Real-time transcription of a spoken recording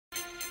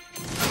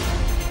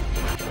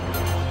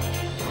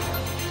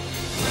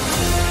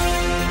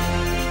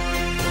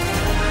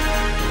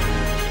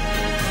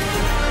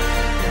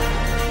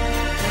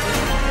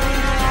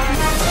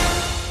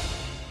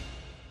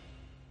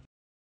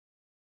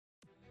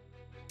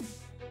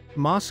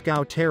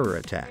Moscow terror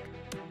attack.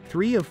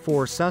 3 of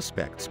 4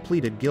 suspects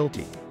pleaded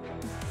guilty.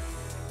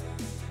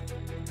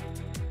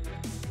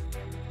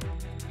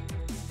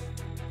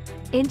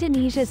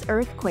 Indonesia's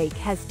earthquake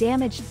has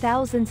damaged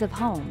thousands of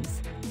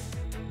homes.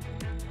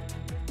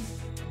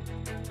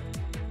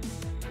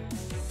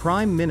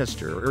 Prime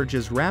Minister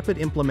urges rapid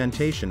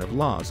implementation of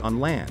laws on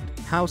land,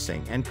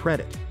 housing and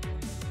credit.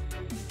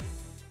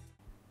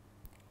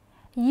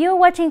 You're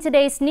watching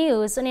today's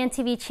news on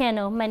NTV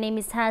channel. My name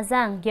is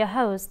Zhang, your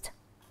host.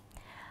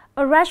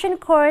 A Russian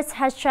court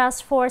has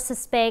charged 4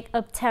 suspects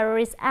of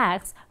terrorist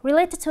acts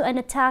related to an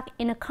attack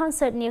in a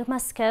concert near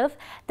Moscow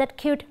that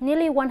killed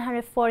nearly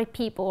 140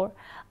 people.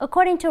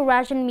 According to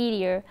Russian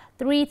media,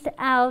 3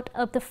 out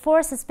of the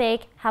 4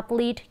 suspects have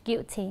pleaded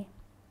guilty.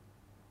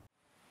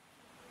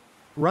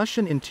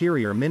 Russian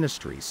Interior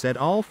Ministry said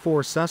all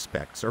 4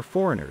 suspects are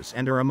foreigners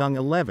and are among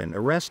 11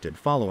 arrested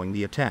following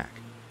the attack.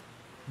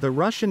 The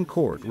Russian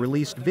court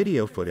released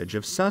video footage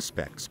of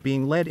suspects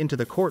being led into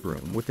the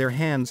courtroom with their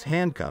hands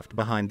handcuffed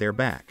behind their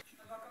back.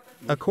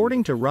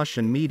 According to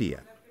Russian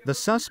media, the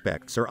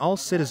suspects are all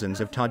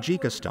citizens of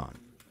Tajikistan,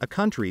 a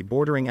country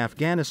bordering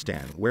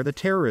Afghanistan where the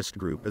terrorist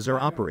group is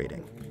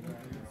operating.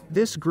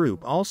 This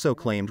group also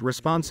claimed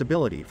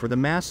responsibility for the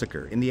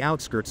massacre in the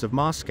outskirts of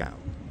Moscow,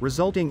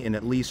 resulting in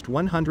at least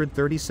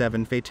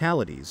 137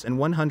 fatalities and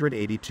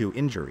 182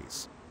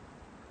 injuries.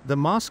 The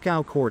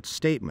Moscow court's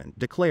statement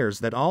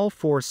declares that all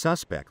 4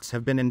 suspects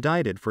have been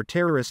indicted for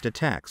terrorist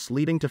attacks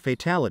leading to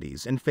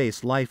fatalities and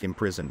face life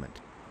imprisonment.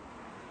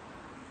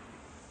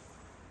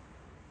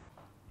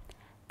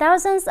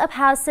 Thousands of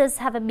houses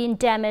have been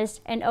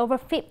damaged and over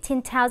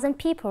 15,000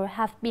 people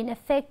have been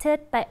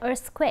affected by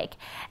earthquake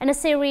and a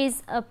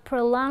series of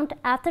prolonged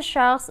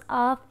aftershocks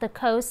off the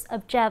coast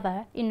of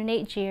Java,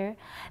 Indonesia.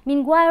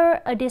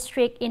 Meanwhile, a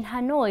district in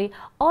Hanoi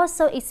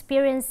also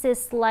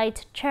experiences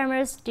slight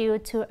tremors due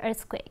to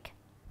earthquake.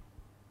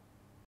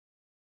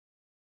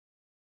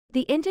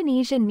 The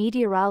Indonesian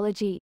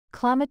Meteorology,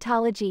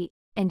 Climatology,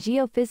 and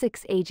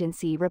Geophysics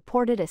Agency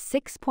reported a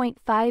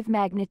 6.5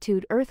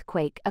 magnitude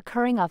earthquake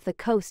occurring off the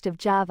coast of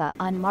Java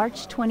on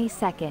March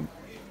 22.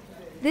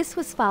 This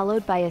was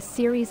followed by a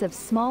series of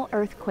small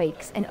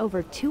earthquakes and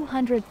over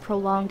 200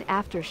 prolonged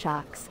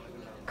aftershocks,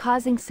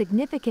 causing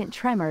significant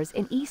tremors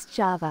in East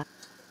Java.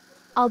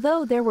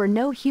 Although there were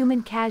no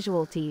human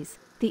casualties,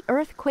 the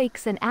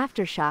earthquakes and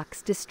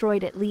aftershocks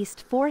destroyed at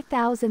least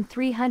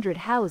 4,300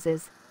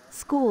 houses,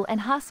 school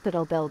and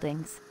hospital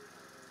buildings.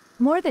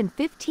 More than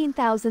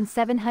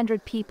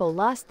 15,700 people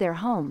lost their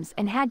homes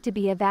and had to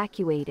be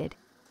evacuated.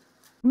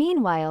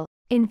 Meanwhile,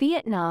 in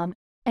Vietnam,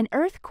 an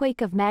earthquake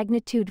of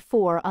magnitude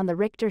 4 on the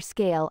Richter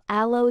scale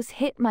ALOS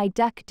hit My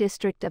Duc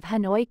district of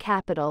Hanoi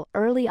capital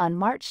early on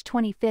March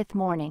 25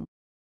 morning,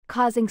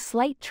 causing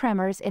slight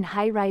tremors in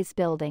high-rise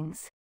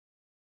buildings.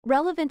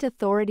 Relevant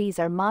authorities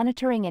are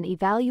monitoring and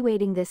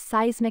evaluating this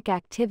seismic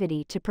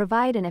activity to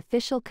provide an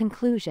official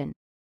conclusion.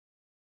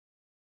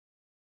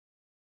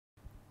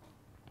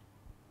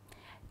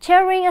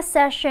 Chairing a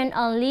session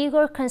on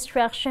legal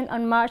construction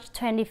on March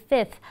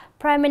 25th,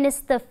 Prime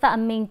Minister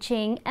Phạm Minh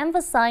Chính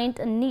emphasized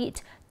a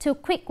need to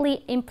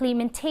quickly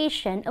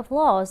implementation of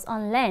laws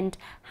on land,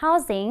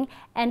 housing,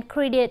 and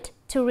credit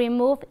to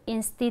remove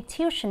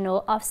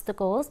institutional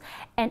obstacles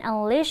and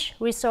unleash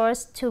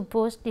resources to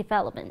boost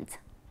development.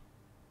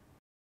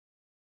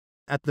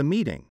 At the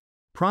meeting,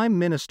 Prime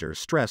Minister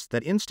stressed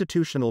that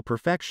institutional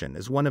perfection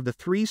is one of the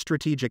 3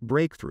 strategic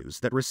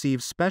breakthroughs that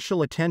receive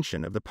special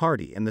attention of the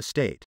party and the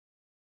state.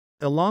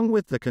 Along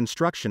with the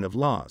construction of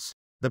laws,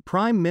 the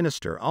Prime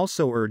Minister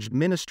also urged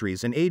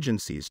ministries and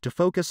agencies to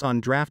focus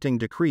on drafting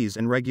decrees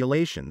and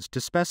regulations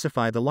to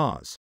specify the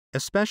laws,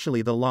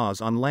 especially the laws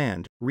on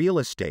land, real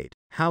estate,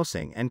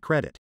 housing and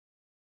credit.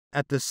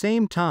 At the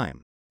same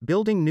time,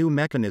 building new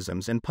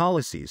mechanisms and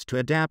policies to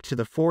adapt to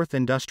the 4th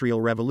Industrial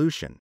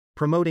Revolution,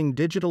 promoting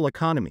digital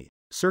economy,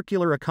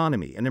 circular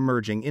economy and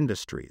emerging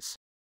industries.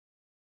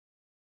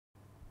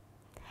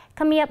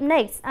 Coming up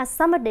next are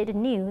some updated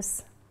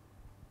news.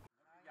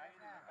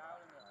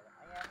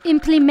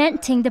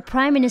 Implementing the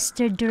Prime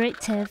Minister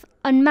Directive,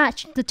 on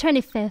March the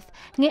 25th,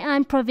 Nghệ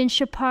An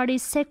Provincial Party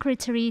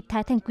Secretary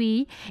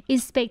Thanh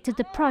inspected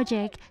the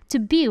project to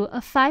build a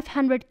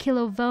 500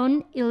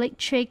 kV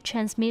electric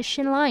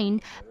transmission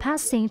line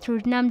passing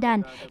through Nam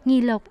Dan,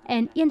 Nghi Lộc,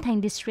 and Yên Thành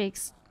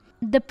districts.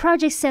 The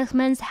project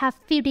segments have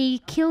 50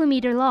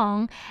 km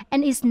long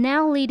and is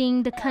now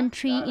leading the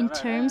country in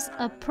terms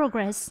of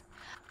progress.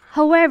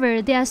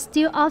 However, there are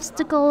still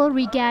obstacles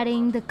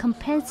regarding the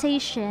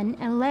compensation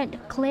and land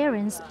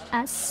clearance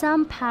at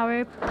some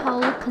power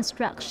pole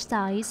construction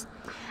sites.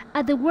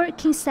 At the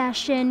working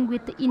session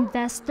with the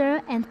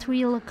investor and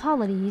 3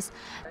 localities,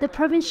 the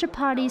Provincial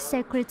Party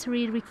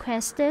Secretary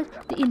requested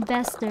the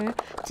investor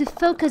to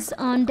focus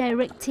on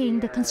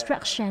directing the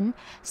construction,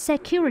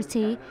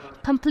 security,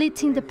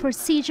 completing the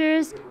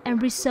procedures,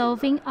 and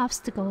resolving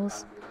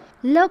obstacles.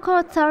 Local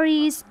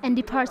authorities and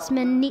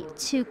departments need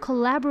to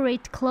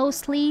collaborate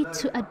closely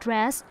to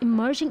address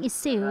emerging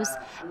issues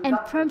and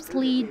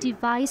promptly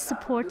devise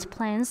support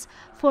plans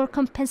for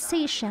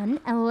compensation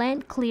and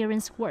land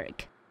clearance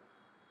work.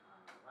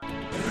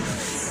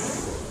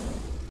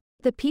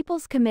 The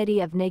People's Committee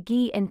of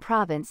Nghệ An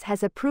Province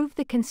has approved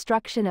the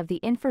construction of the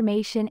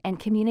Information and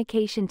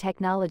Communication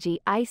Technology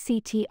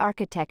 (ICT)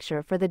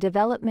 architecture for the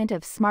development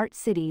of smart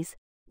cities,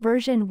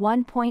 version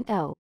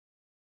 1.0.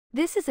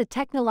 This is a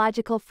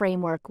technological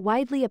framework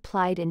widely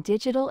applied in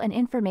digital and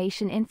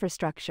information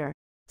infrastructure,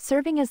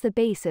 serving as the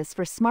basis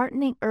for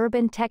smartening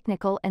urban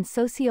technical and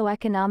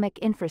socio-economic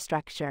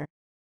infrastructure.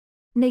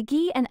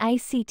 Nghệ An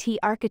ICT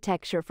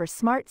architecture for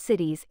smart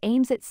cities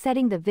aims at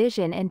setting the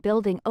vision and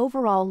building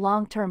overall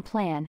long-term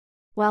plan,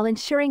 while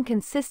ensuring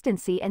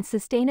consistency and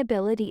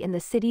sustainability in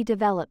the city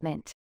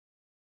development.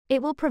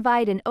 It will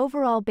provide an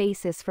overall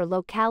basis for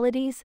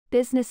localities,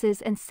 businesses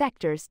and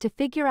sectors to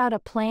figure out a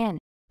plan,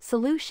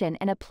 solution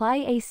and apply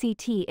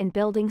ACT in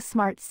building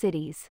smart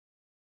cities.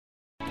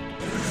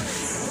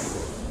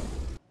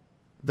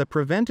 The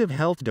Preventive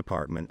Health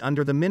Department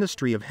under the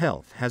Ministry of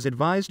Health has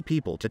advised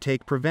people to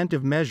take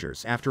preventive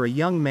measures after a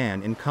young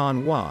man in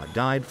Con Hoa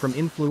died from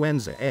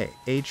influenza A,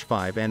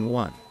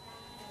 H5N1.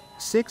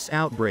 6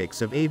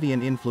 outbreaks of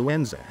avian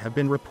influenza have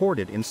been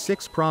reported in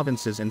 6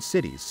 provinces and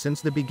cities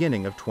since the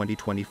beginning of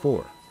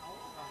 2024.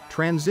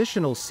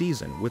 Transitional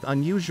season with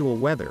unusual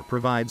weather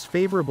provides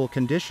favorable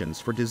conditions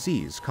for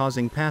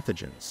disease-causing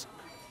pathogens.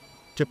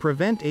 To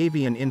prevent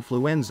avian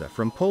influenza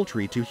from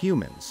poultry to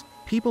humans,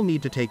 people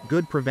need to take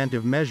good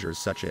preventive measures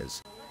such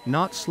as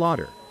not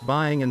slaughter,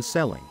 buying and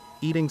selling,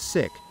 eating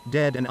sick,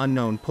 dead and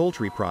unknown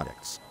poultry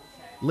products,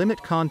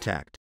 limit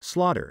contact,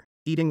 slaughter,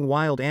 eating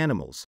wild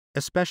animals,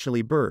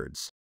 especially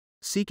birds,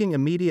 seeking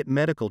immediate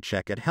medical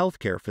check at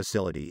healthcare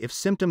facility if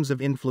symptoms of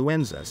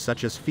influenza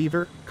such as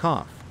fever,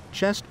 cough,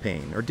 chest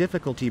pain or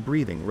difficulty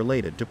breathing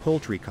related to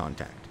poultry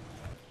contact.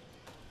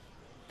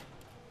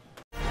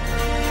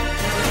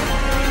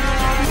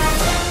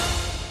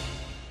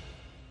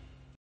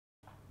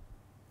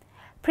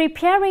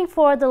 Preparing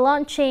for the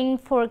launching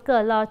for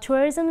Cửa Lò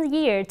Tourism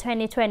Year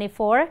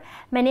 2024,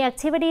 many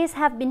activities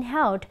have been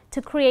held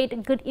to create a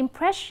good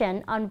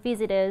impression on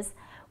visitors.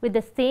 With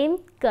the theme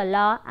Cửa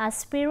Lò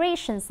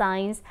Aspiration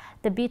Signs,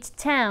 the beach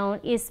town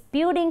is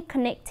building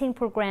connecting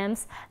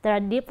programs that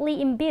are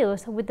deeply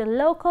imbued with the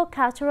local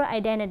cultural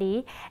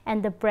identity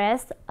and the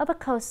breadth of a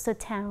coastal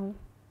town.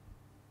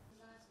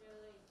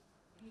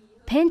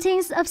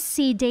 Paintings of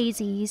sea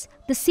daisies,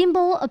 the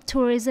symbol of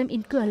tourism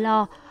in Cửa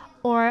Lò,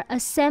 or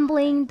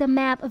assembling the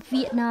map of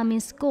Vietnam in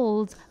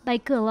schools by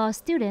Cửa Lò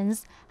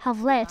students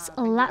have left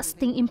a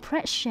lasting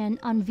impression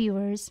on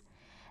viewers.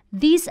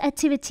 This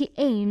activity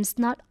aims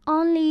not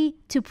only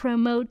to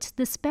promote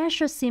the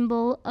special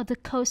symbol of the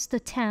coastal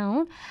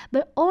town,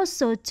 but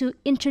also to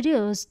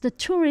introduce the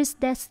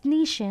tourist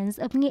destinations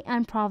of Nghệ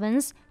An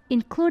province,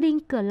 including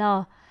Cửa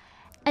Lò.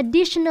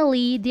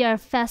 Additionally, there are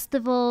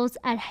festivals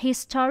and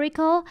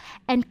historical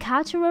and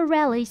cultural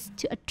rallies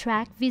to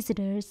attract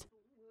visitors.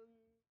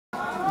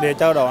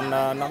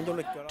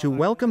 To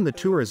welcome the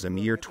tourism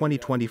year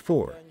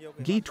 2024,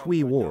 Ghi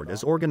Thuy Ward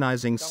is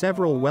organizing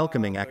several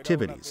welcoming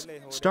activities,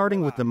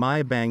 starting with the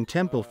Mai Bang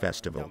Temple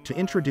Festival to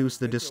introduce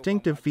the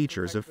distinctive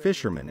features of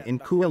fishermen in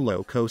Cửa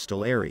Lò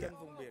coastal area.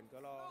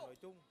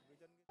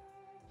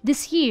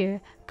 This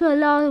year, Cửa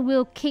Lò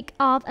will kick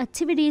off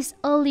activities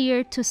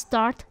earlier to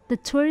start the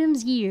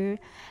tourism year.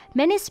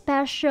 Many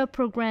special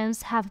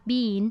programs have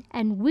been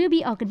and will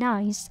be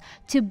organized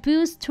to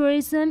boost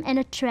tourism and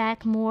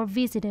attract more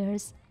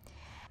visitors.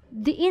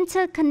 The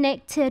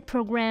interconnected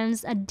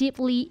programs are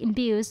deeply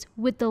imbued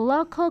with the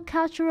local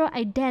cultural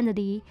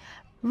identity,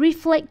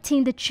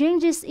 reflecting the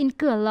changes in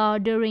Cửa Lò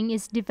during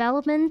its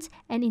development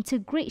and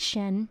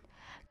integration.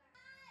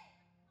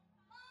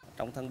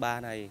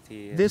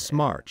 This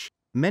March,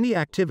 many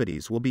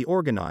activities will be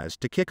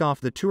organized to kick off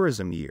the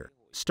tourism year,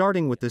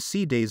 starting with the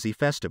Sea Daisy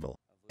Festival,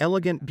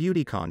 elegant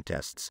beauty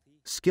contests,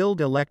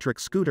 skilled electric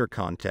scooter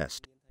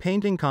contest,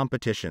 painting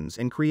competitions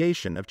and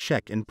creation of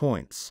check-in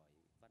points.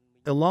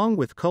 Along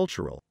with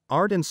cultural,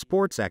 art and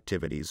sports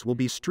activities will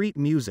be street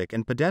music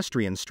and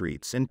pedestrian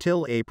streets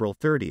until April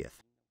 30th.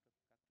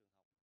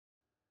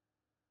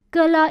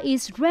 Cửa Lò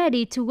is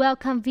ready to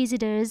welcome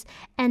visitors,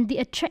 and the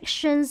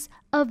attractions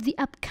of the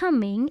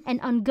upcoming and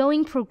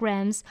ongoing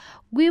programs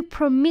will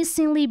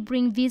promisingly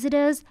bring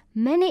visitors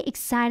many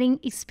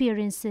exciting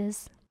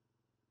experiences.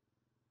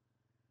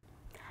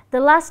 The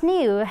last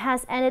news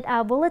has ended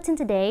our bulletin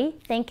today.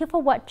 Thank you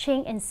for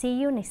watching and see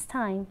you next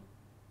time.